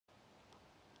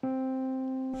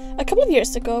A couple of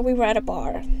years ago, we were at a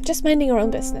bar, just minding our own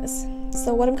business.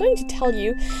 So what I'm going to tell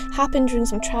you happened during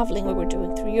some traveling we were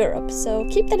doing through Europe, so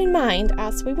keep that in mind,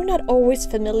 as we were not always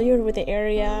familiar with the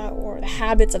area or the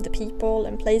habits of the people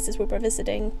and places we were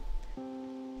visiting.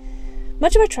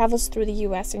 Much of our travels through the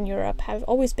US and Europe have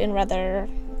always been rather,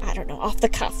 off the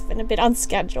cuff and a bit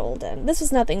unscheduled, and this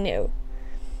was nothing new.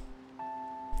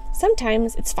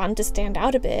 Sometimes it's fun to stand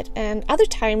out a bit, and other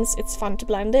times it's fun to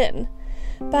blend in.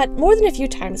 But more than a few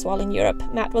times while in Europe,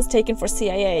 Matt was taken for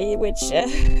CIA, which,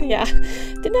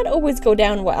 did not always go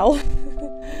down well.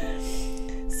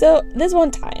 So this one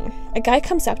time, a guy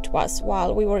comes up to us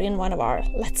while we were in one of our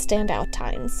let's stand out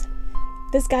times.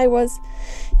 This guy was,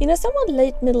 somewhat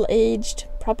late middle-aged,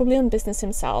 probably on business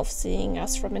himself, seeing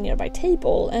us from a nearby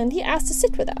table, and he asked to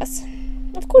sit with us.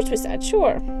 Of course we said,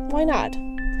 sure, why not?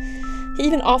 He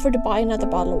even offered to buy another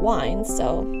bottle of wine,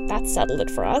 so that settled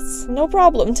it for us. No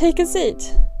problem, take a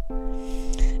seat.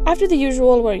 After the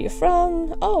usual, where are you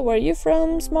from? Oh, where are you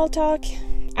from? Small talk.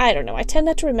 I don't know, I tend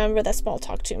not to remember that small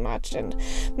talk too much, and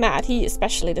Matt, he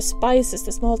especially despises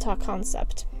the small talk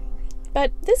concept.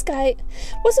 But this guy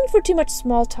wasn't for too much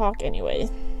small talk anyway,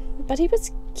 but he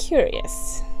was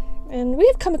curious. And we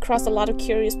have come across a lot of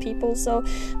curious people, so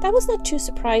that was not too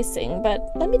surprising,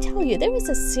 but let me tell you, there was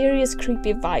a serious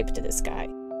creepy vibe to this guy.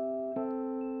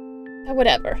 But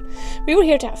whatever, we were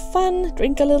here to have fun,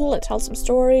 drink a little, and tell some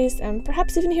stories, and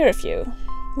perhaps even hear a few.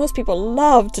 Most people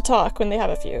love to talk when they have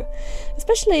a few,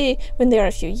 especially when they are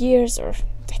a few years or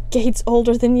decades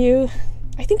older than you.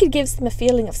 I think it gives them a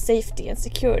feeling of safety and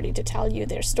security to tell you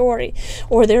their story,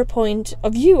 or their point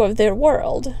of view of their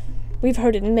world. We've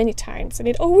heard it many times, and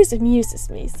it always amuses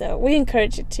me, so we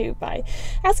encourage it too by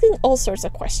asking all sorts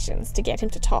of questions to get him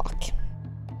to talk.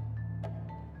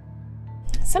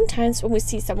 Sometimes when we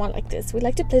see someone like this, we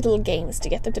like to play little games to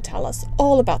get them to tell us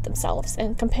all about themselves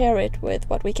and compare it with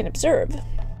what we can observe.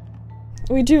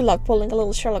 We do love pulling a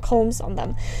little Sherlock Holmes on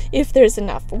them, if there's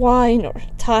enough wine or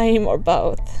time or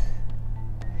both.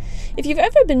 If you've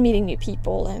ever been meeting new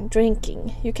people and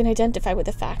drinking, you can identify with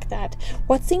the fact that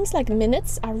what seems like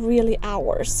minutes are really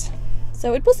hours.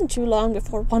 So it wasn't too long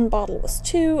before one bottle was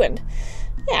two, and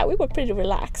we were pretty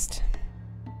relaxed.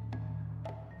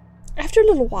 After a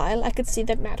little while, I could see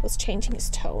that Matt was changing his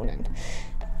tone and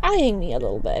eyeing me a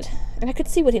little bit, and I could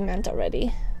see what he meant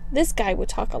already. This guy would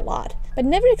talk a lot, but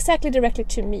never exactly directly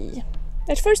to me.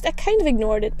 At first I kind of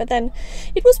ignored it, but then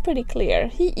it was pretty clear.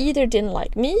 He either didn't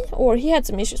like me, or he had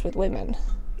some issues with women.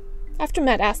 After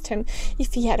Matt asked him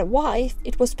if he had a wife,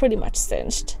 it was pretty much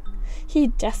cinched. He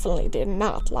definitely did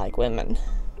not like women.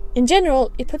 In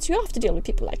general, it puts you off to deal with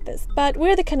people like this, but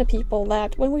we're the kind of people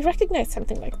that, when we recognize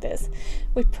something like this,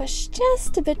 we push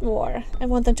just a bit more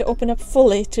and want them to open up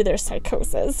fully to their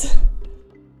psychosis.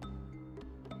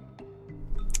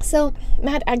 So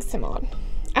Matt eggs him on,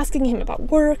 asking him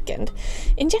about work and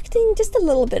injecting just a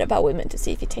little bit about women to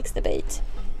see if he takes the bait.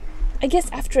 I guess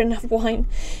after enough wine,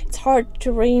 it's hard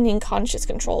to rein in conscious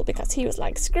control, because he was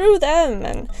like, screw them,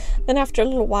 and then after a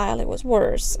little while it was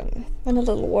worse, and then a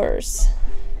little worse.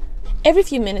 Every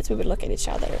few minutes we would look at each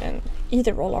other and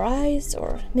either roll our eyes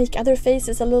or make other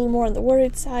faces a little more on the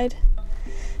worried side.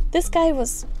 This guy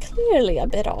was clearly a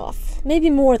bit off, maybe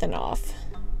more than off.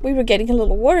 We were getting a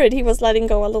little worried he was letting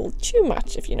go a little too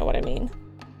much, if you know what I mean.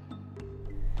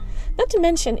 Not to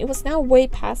mention, it was now way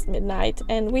past midnight,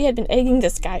 and we had been egging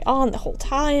this guy on the whole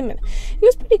time, and it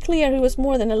was pretty clear he was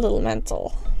more than a little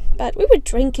mental. But we were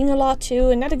drinking a lot too,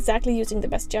 and not exactly using the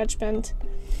best judgment.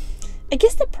 I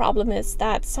guess the problem is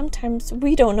that sometimes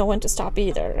we don't know when to stop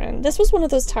either, and this was one of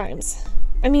those times.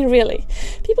 I mean, really,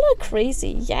 people are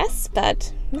crazy, yes,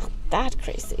 but not that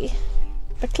crazy.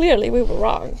 But clearly we were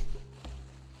wrong.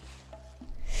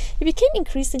 It became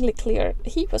increasingly clear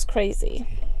he was crazy.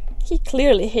 He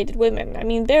clearly hated women. I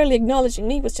mean, barely acknowledging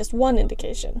me was just one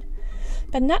indication.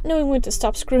 But not knowing when to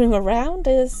stop screwing around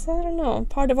is,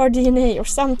 part of our DNA or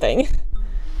something.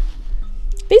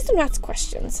 Based on Matt's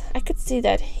questions, I could see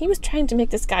that he was trying to make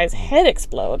this guy's head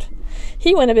explode.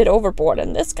 He went a bit overboard,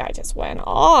 and this guy just went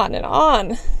on and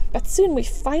on. But soon we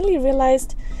finally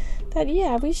realized that,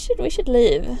 we should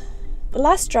leave. The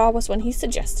last straw was when he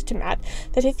suggested to Matt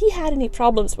that if he had any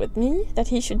problems with me, that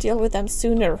he should deal with them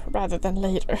sooner rather than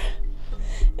later.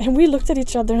 And we looked at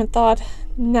each other and thought,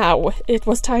 now it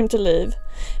was time to leave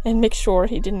and make sure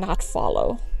he did not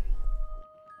follow.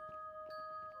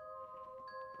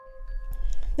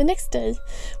 The next day,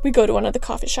 we go to one of the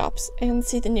coffee shops and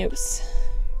see the news.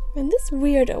 And this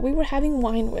weirdo we were having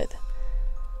wine with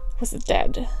was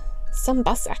dead. Some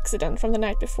bus accident from the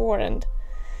night before, and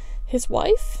his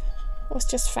wife was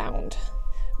just found,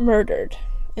 murdered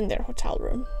in their hotel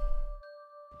room.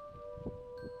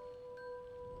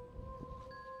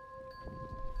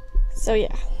 So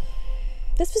yeah,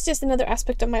 this was just another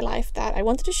aspect of my life that I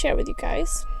wanted to share with you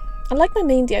guys. Unlike my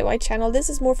main DIY channel, this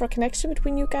is more for a connection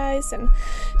between you guys and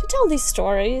to tell these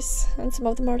stories, and some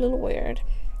of them are a little weird.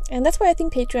 And that's why I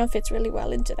think Patreon fits really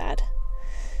well into that.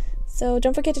 So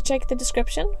don't forget to check the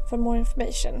description for more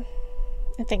information.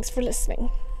 And thanks for listening.